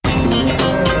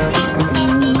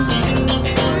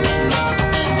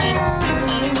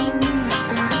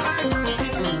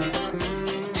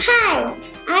Hi,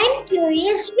 I'm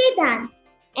Curious Vedant,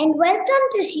 and welcome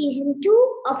to season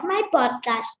 2 of my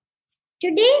podcast.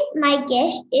 Today, my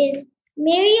guest is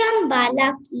Miriam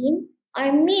Bala Keen,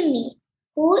 or Mimi,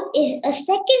 who is a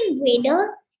second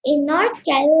grader in North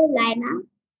Carolina,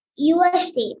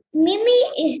 USA. Mimi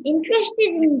is interested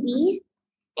in bees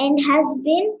and has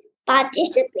been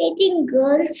participating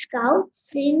Girl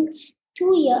Scouts since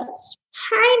 2 years.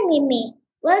 Hi, Mimi.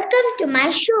 Welcome to my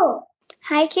show.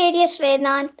 Hi, Curious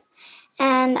Vedant,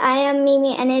 and I am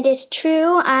Mimi, and it is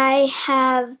true, I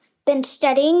have been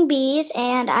studying bees,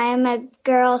 and I am a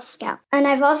Girl Scout. And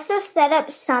I've also set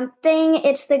up something,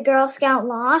 it's the Girl Scout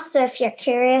Law, so if you're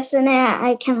curious in it,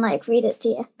 I can read it to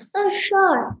you. Oh,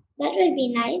 sure. That would be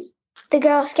nice. The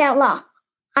Girl Scout Law.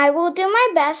 I will do my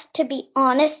best to be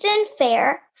honest and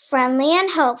fair, friendly and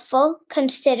helpful,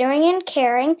 considerate and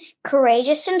caring,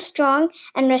 courageous and strong,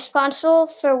 and responsible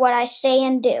for what I say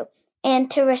and do,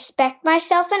 and to respect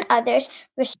myself and others,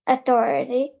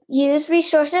 authority, use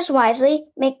resources wisely,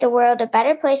 make the world a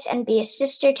better place, and be a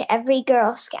sister to every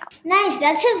Girl Scout. Nice.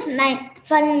 That's a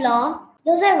fun law.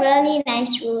 Those are really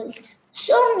nice rules.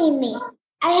 So, Mimi,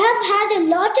 I have had a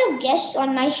lot of guests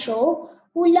on my show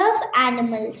who love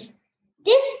animals.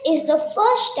 This is the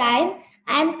first time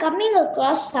I am coming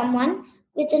across someone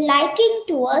with a liking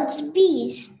towards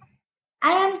bees.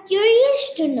 I am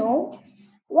curious to know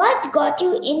what got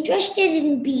you interested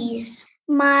in bees.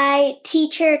 My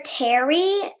teacher,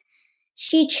 Terry,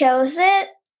 she chose it.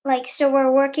 So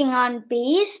we're working on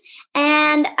bees,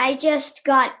 and I just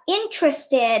got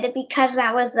interested because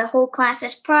that was the whole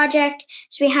class's project.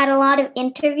 So we had a lot of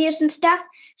interviews and stuff.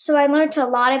 So I learned a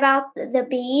lot about the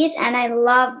bees, and I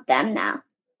love them now.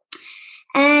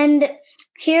 And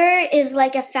here is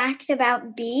a fact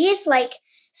about bees.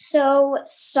 So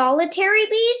solitary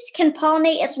bees can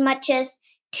pollinate as much as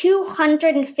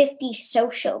 250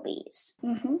 social bees.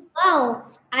 Mm-hmm. Wow,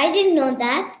 I didn't know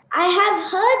that. I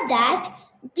have heard that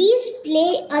bees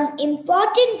play an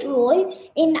important role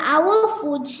in our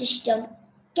food system.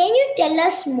 Can you tell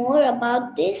us more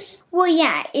about this? Well,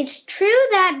 yeah, it's true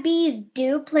that bees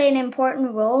do play an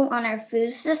important role on our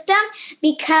food system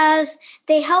because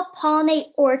they help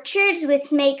pollinate orchards,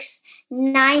 which makes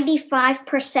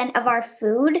 95% of our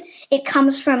food. It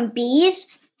comes from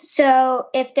bees. So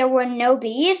if there were no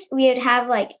bees, we would have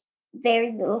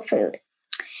very little food.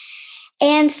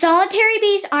 And solitary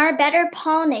bees are better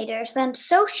pollinators than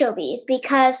social bees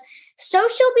because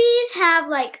social bees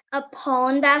have a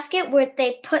pollen basket where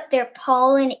they put their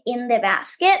pollen in the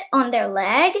basket on their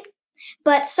leg.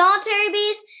 But solitary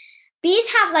bees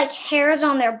have hairs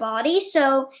on their body.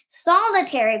 So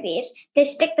solitary bees, they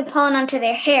stick the pollen onto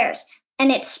their hairs and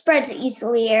it spreads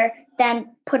easier than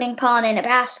putting pollen in a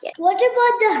basket. What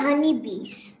about the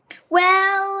honeybees?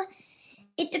 Well,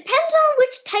 it depends on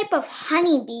which type of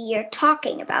honeybee you're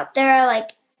talking about. There are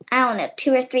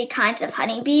 2 or 3 kinds of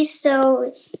honeybees,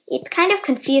 so it's kind of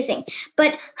confusing.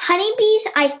 But honeybees,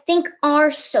 I think, are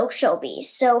social bees.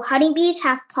 So honeybees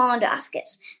have pollen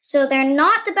baskets. So they're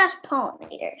not the best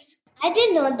pollinators. I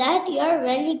didn't know that. You're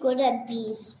really good at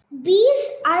bees. Bees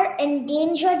are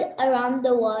endangered around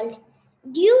the world.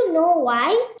 Do you know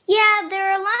why? Yeah, there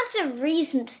are lots of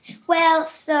reasons. Well,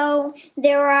 so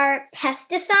there are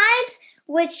pesticides,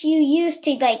 which you use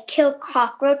to kill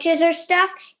cockroaches or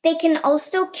stuff. They can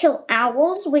also kill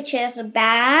owls, which is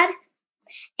bad.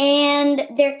 And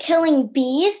they're killing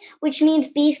bees, which means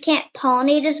bees can't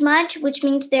pollinate as much, which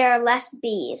means there are less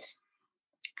bees.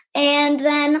 And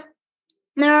then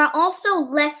there are also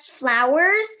less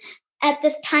flowers at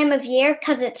this time of year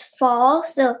because it's fall,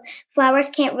 so flowers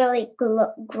can't really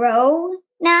grow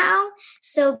now,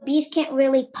 so bees can't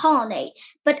really pollinate.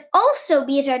 But also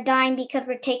bees are dying because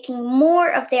we're taking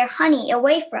more of their honey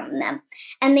away from them,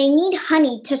 and they need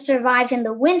honey to survive in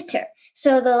the winter.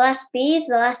 So the less bees,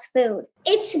 the less food.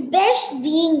 It's best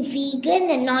being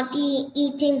vegan and not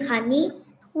eating honey.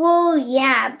 Well,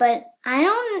 yeah, but I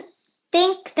don't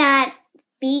think that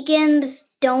vegans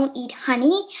don't eat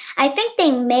honey. I think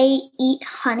they may eat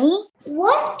honey.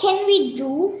 What can we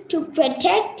do to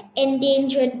protect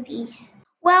endangered bees?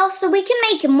 Well, so we can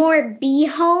make more bee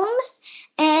homes.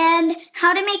 And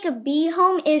how to make a bee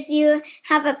home is you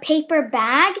have a paper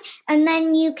bag and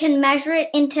then you can measure it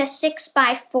into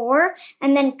 6x4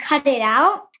 and then cut it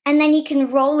out. And then you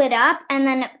can roll it up and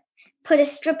then put a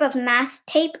strip of mask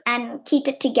tape and keep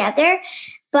it together.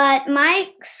 But my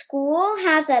school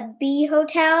has a bee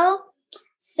hotel.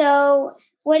 So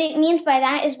what it means by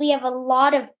that is we have a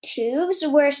lot of tubes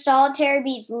where solitary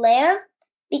bees live.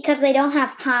 because they don't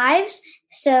have hives,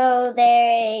 so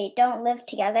they don't live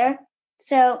together.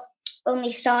 So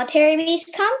only solitary bees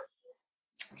come.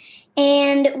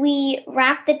 And we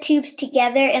wrap the tubes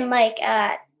together in like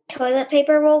a toilet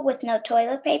paper roll with no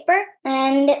toilet paper.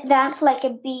 And that's like a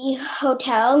bee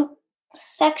hotel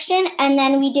section. And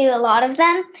then we do a lot of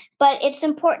them. But it's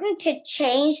important to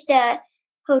change the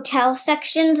hotel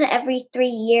sections every 3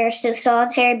 years so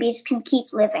solitary bees can keep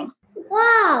living.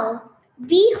 Wow!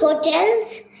 Bee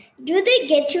hotels? Do they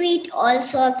get to eat all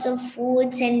sorts of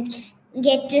foods and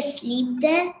get to sleep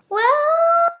there?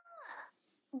 Well,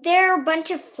 there are a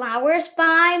bunch of flowers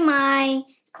by my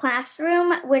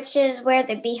classroom, which is where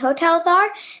the bee hotels are.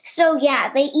 So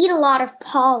yeah, they eat a lot of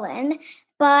pollen,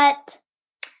 but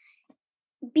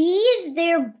bees,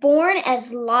 they're born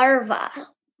as larvae.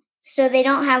 So they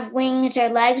don't have wings or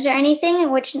legs or anything,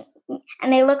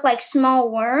 and they look like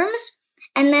small worms.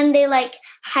 And then they like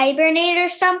hibernate or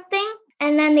something,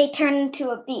 and then they turn into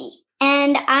a bee.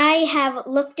 And I have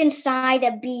looked inside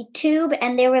a bee tube,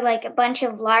 and there were like a bunch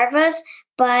of larvae,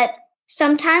 but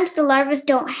sometimes the larvae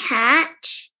don't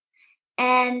hatch,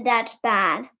 and that's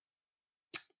bad.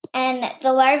 And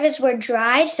the larvae were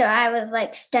dried, so I was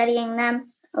like studying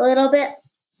them a little bit,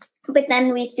 but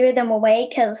then we threw them away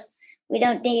because we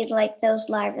don't need like those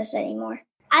larvae anymore.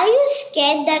 Are you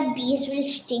scared that bees will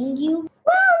sting you?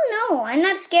 Well, no, I'm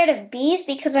not scared of bees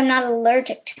because I'm not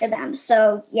allergic to them.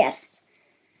 So yes,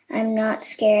 I'm not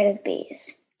scared of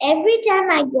bees. Every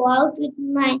time I go out with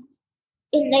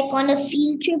it's like on a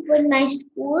field trip with my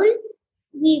school,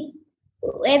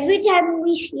 every time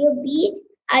we see a bee,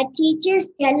 our teachers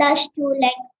tell us to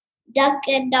like duck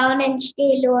it down and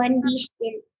stay low and be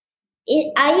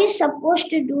still. Are you supposed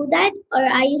to do that, or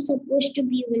are you supposed to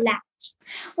be relaxed?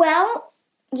 Well,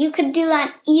 you could do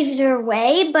that either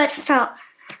way, but for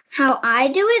how I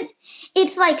do it,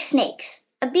 it's like snakes.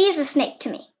 A bee is a snake to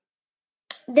me.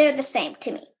 They're the same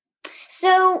to me.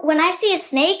 So when I see a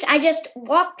snake, I just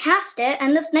walk past it,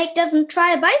 and the snake doesn't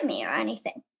try to bite me or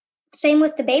anything. Same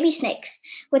with the baby snakes.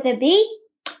 With a bee,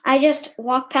 I just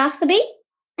walk past the bee,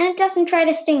 and it doesn't try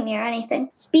to sting me or anything.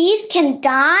 Bees can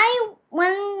die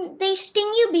when they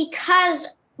sting you because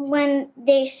when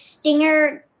the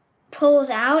stinger pulls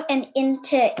out and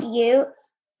into you,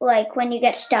 like when you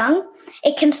get stung,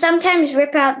 it can sometimes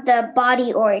rip out the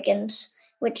body organs,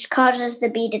 which causes the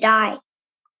bee to die.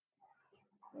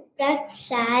 That's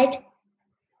sad.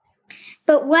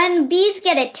 But when bees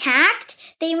get attacked,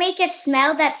 they make a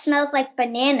smell that smells like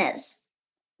bananas,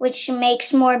 which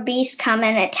makes more bees come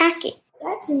and attack you.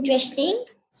 That's interesting.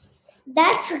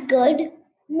 That's good.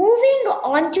 Moving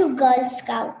on to Girl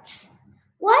Scouts.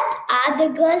 What are the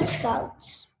Girl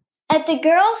Scouts? At the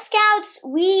Girl Scouts,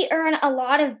 we earn a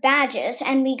lot of badges,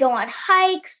 and we go on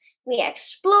hikes, we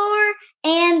explore,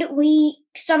 and we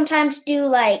sometimes do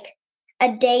like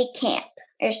a day camp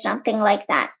or something like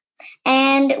that.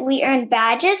 And we earn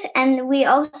badges, and we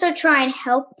also try and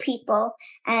help people,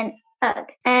 and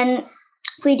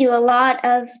we do a lot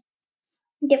of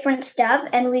different stuff,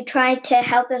 and we try to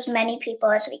help as many people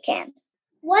as we can.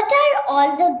 What are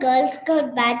all the Girl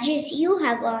Scout badges you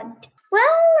have earned?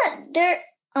 Well, there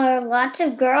are lots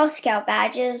of Girl Scout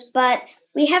badges, but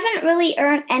we haven't really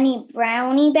earned any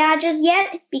brownie badges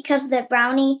yet because the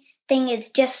brownie thing is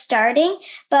just starting.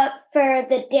 But for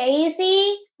the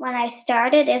daisy, when I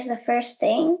started, is the first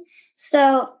thing.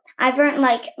 So I've earned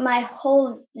like my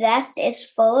whole vest is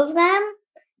full of them,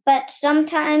 but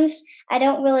sometimes I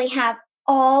don't really have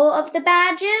all of the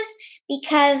badges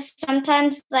because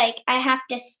sometimes like I have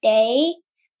to stay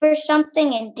for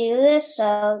something and do this.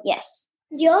 So yes.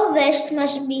 Your vest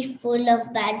must be full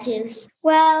of badges.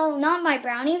 Well, not my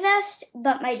brownie vest,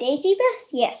 but my daisy vest,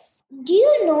 yes. Do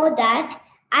you know that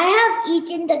I have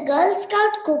eaten the Girl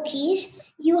Scout cookies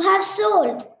you have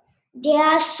sold? They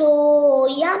are so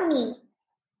yummy.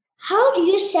 How do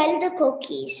you sell the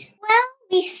cookies? Well,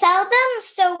 we sell them,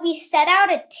 so we set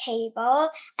out a table,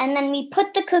 and then we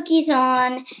put the cookies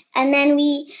on, and then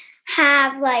we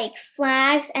have like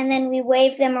flags, and then we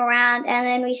wave them around, and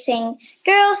then we sing,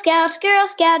 Girl Scouts,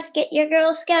 get your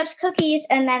Girl Scouts cookies,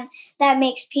 and then that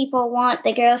makes people want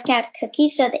the Girl Scouts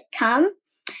cookies, so they come.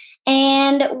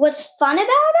 And what's fun about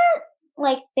it,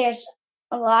 like there's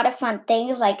a lot of fun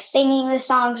things, like singing the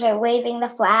songs or waving the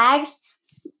flags,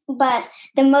 but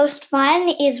the most fun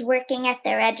is working at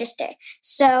the register.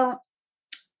 So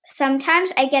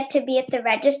sometimes I get to be at the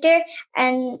register,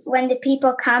 and when the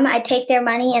people come, I take their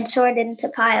money and sort it into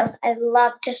piles. I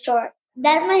love to sort.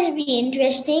 That must be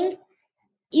interesting.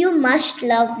 You must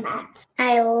love math.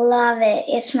 I love it.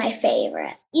 It's my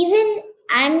favorite. Even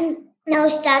I'm now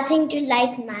starting to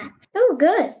like math. Oh,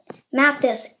 good. Math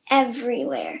is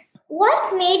everywhere.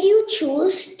 What made you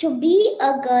choose to be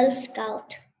a Girl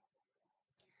Scout?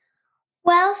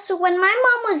 Well, so when my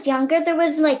mom was younger, there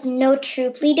was no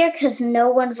troop leader because no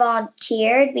one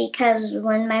volunteered, because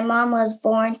when my mom was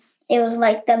born, it was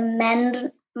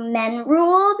the men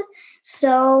ruled.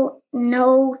 So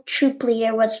no troop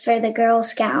leader was for the Girl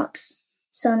Scouts.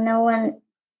 So no one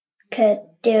could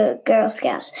do Girl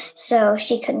Scouts. So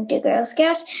she couldn't do Girl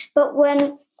Scouts. But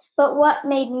what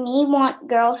made me want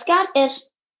Girl Scouts is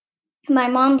my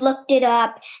mom looked it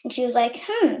up and she was like,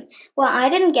 well, I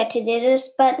didn't get to do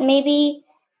this, but maybe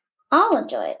I'll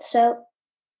enjoy it. So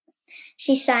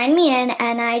she signed me in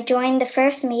and I joined the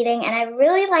first meeting and I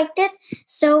really liked it.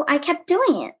 So I kept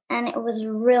doing it and it was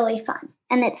really fun.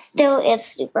 And it still is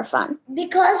super fun.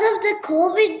 Because of the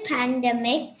COVID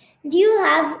pandemic, do you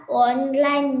have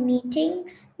online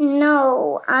meetings?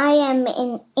 No, I am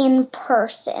in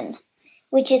person,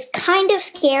 which is kind of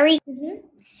scary. Mm-hmm.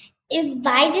 If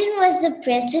Biden was the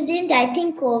president, I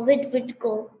think COVID would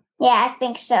go. Yeah, I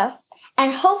think so.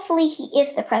 And hopefully he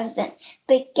is the president.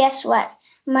 But guess what?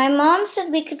 My mom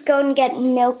said we could go and get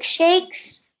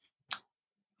milkshakes.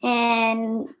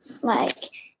 And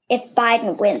if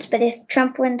Biden wins. But if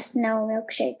Trump wins, no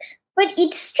milkshakes. But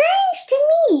it's strange to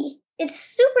me. It's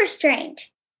super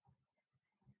strange.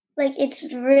 It's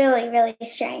really, really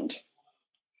strange.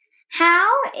 How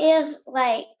is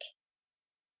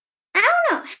I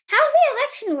don't know. How's the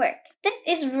election work? This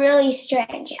is really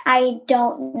strange. I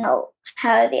don't know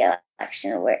how the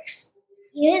election works.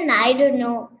 Even I don't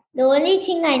know. The only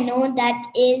thing I know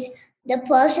that is the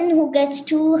person who gets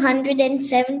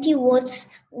 270 votes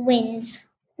wins.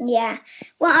 Yeah.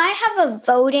 Well, I have a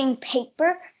voting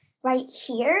paper right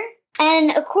here.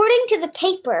 And according to the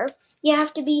paper, you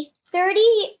have to be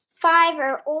 35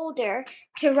 or older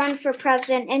to run for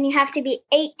president, and you have to be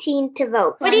 18 to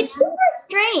vote. But it's super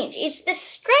strange. It's the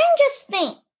strangest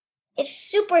thing. It's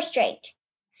super strange.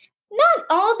 Not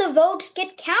all the votes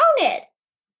get counted.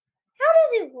 How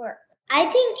does it work?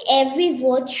 I think every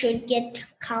vote should get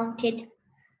counted.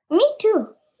 Me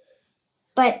too.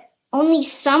 But only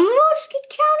some votes get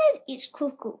counted? It's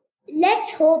cuckoo.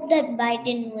 Let's hope that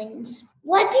Biden wins.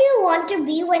 What do you want to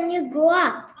be when you grow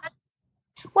up?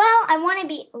 Well, I want to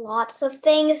be lots of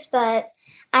things, but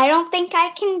I don't think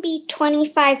I can be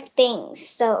 25 things.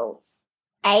 So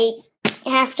I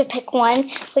have to pick one,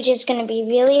 which is going to be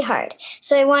really hard.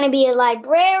 So I want to be a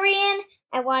librarian.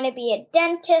 I want to be a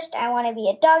dentist. I want to be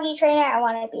a doggy trainer. I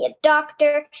want to be a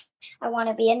doctor. I want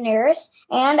to be a nurse.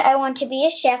 And I want to be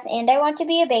a chef. And I want to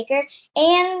be a baker.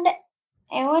 And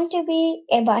I want to be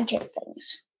a bunch of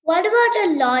things. What about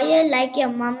a lawyer like your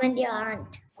mom and your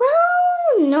aunt?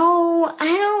 Well, no, I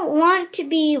don't want to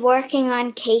be working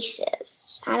on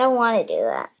cases. I don't want to do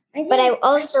that. But I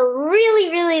also really,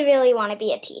 really, really want to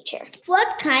be a teacher.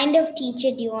 What kind of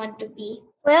teacher do you want to be?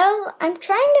 Well, I'm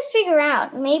trying to figure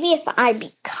out maybe if I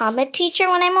become a teacher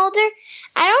when I'm older.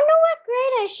 I don't know what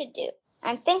grade I should do.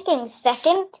 I'm thinking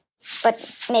second, but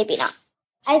maybe not.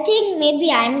 I think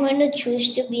maybe I'm going to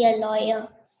choose to be a lawyer.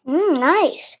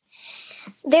 Nice.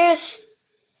 There's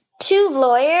 2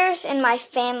 lawyers in my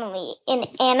family. An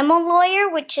animal lawyer,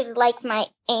 which is like my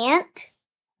aunt,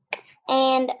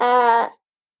 and a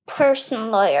person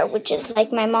lawyer, which is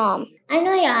like my mom. I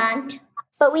know your aunt.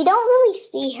 But we don't really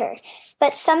see her.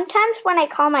 But sometimes when I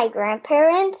call my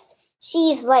grandparents,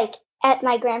 she's at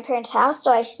my grandparents' house,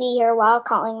 so I see her while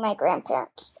calling my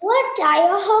grandparents. What are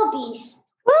your hobbies?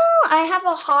 Well, I have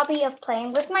a hobby of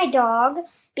playing with my dog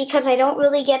because I don't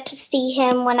really get to see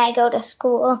him when I go to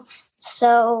school.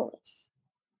 So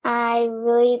I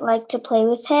really like to play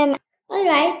with him. All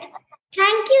right.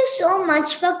 Thank you so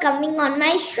much for coming on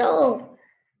my show.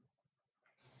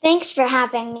 Thanks for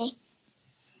having me.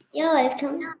 You're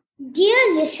welcome.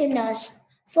 Dear listeners,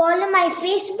 follow my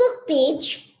Facebook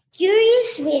page,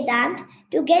 Curious Vedant,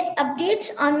 to get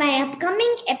updates on my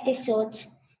upcoming episodes,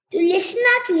 to listen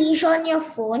at leisure on your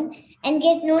phone and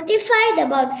get notified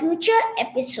about future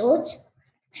episodes.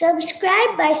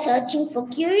 Subscribe by searching for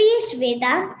Curious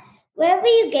Vedant wherever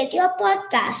you get your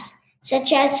podcasts,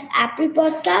 such as Apple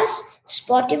Podcasts,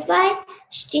 Spotify,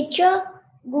 Stitcher,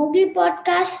 Google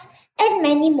Podcasts, and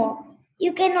many more.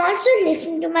 You can also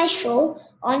listen to my show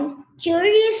on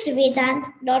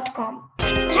CuriousVedant.com.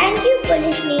 Thank you for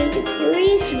listening to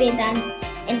Curious Vedant,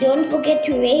 and don't forget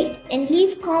to rate and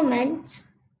leave comments.